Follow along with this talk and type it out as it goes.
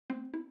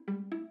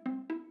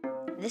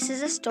This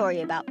is a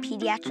story about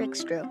pediatric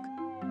stroke.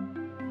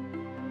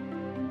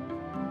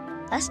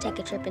 Let's take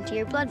a trip into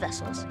your blood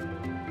vessels.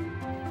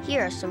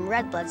 Here are some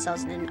red blood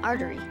cells in an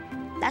artery.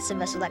 That's a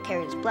vessel that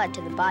carries blood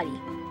to the body.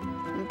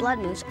 And blood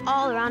moves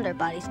all around our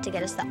bodies to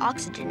get us the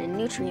oxygen and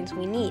nutrients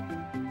we need.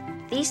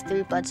 These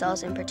 3 blood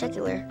cells in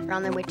particular are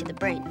on their way to the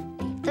brain.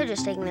 They're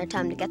just taking their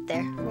time to get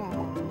there.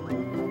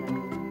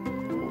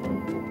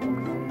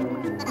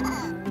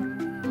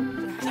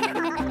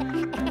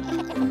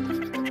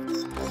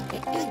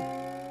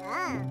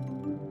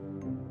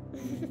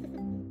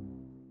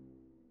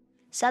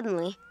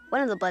 Suddenly,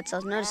 one of the blood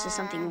cells notices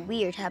something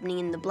weird happening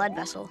in the blood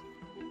vessel.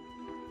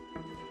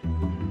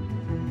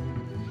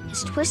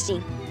 It's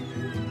twisting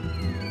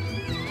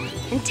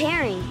and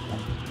tearing.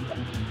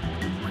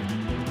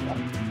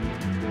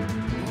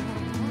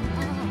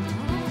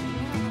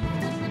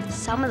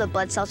 Some of the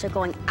blood cells are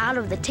going out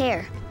of the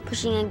tear,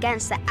 pushing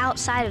against the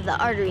outside of the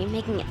artery,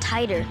 making it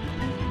tighter.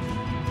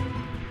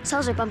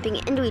 Cells are bumping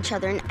into each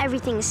other and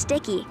everything is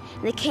sticky,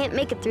 and they can't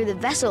make it through the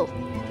vessel.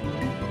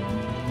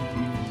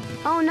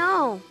 Oh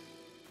no!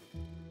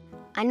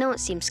 I know it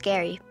seems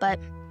scary, but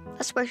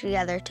let's work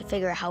together to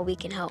figure out how we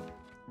can help.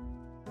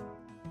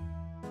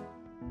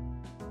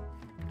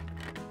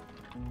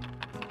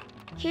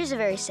 Here's a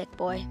very sick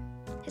boy.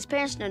 His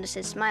parents notice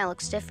his smile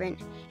looks different,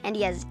 and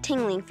he has a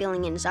tingling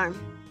feeling in his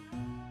arm.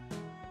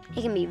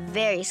 It can be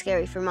very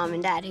scary for mom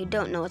and dad who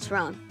don't know what's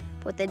wrong,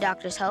 but with the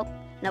doctor's help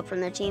and help from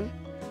their team,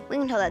 we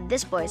can tell that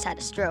this boy has had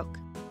a stroke.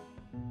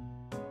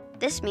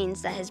 This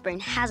means that his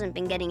brain hasn't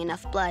been getting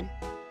enough blood.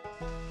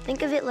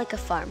 Think of it like a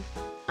farm.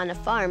 On a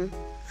farm,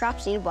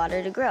 crops need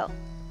water to grow.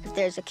 If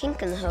there's a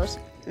kink in the hose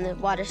and the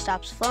water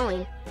stops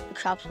flowing, the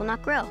crops will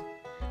not grow.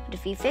 But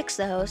if you fix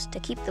the hose to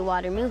keep the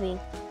water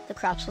moving, the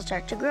crops will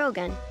start to grow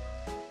again.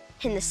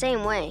 In the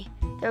same way,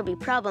 there will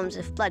be problems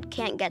if blood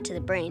can't get to the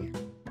brain.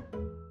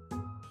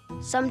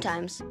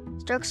 Sometimes,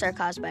 strokes are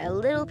caused by a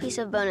little piece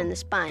of bone in the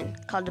spine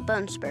called a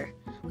bone spur,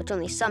 which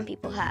only some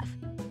people have.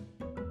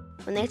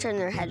 When they turn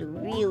their head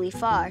really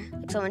far,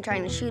 like someone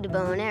trying to shoot a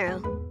bow and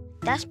arrow,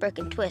 that spur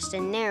can twist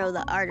and narrow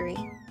the artery.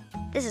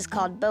 This is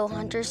called bow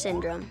hunter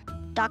syndrome.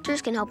 Doctors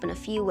can help in a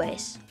few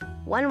ways.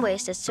 One way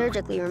is to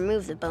surgically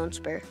remove the bone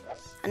spur.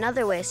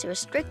 Another way is to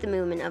restrict the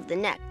movement of the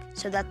neck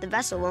so that the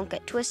vessel won't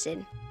get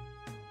twisted.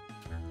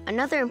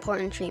 Another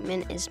important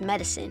treatment is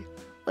medicine,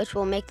 which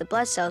will make the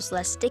blood cells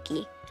less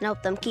sticky and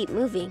help them keep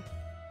moving.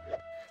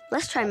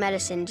 Let's try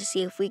medicine to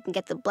see if we can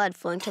get the blood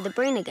flowing to the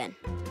brain again.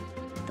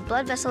 The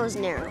blood vessel is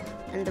narrow,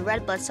 and the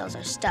red blood cells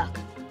are stuck,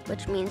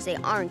 which means they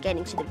aren't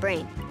getting to the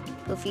brain.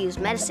 But if we use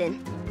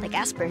medicine, like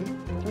aspirin,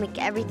 to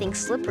make everything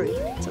slippery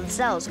so the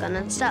cells got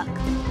unstuck.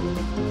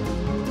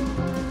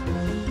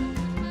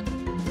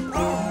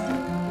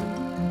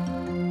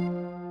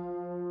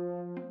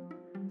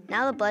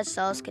 Now the blood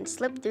cells can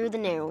slip through the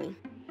narrowing.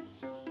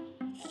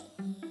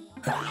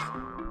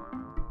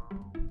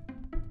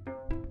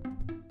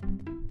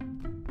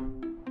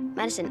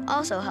 Medicine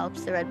also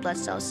helps the red blood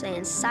cells stay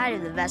inside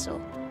of the vessel,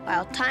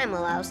 while time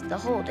allows the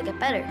hole to get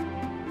better.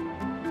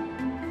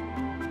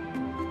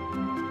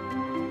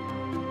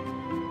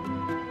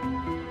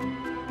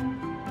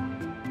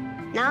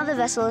 Now the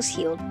vessel is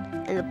healed,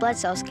 and the blood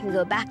cells can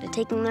go back to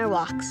taking their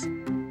walks.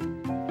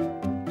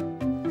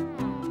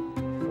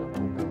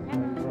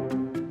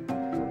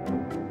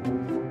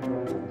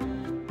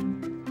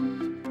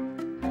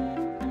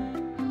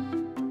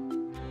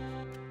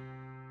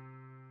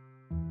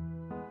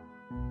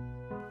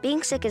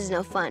 Being sick is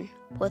no fun.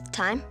 With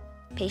time,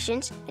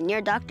 patience, and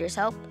your doctor's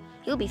help,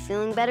 you'll be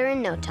feeling better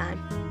in no time.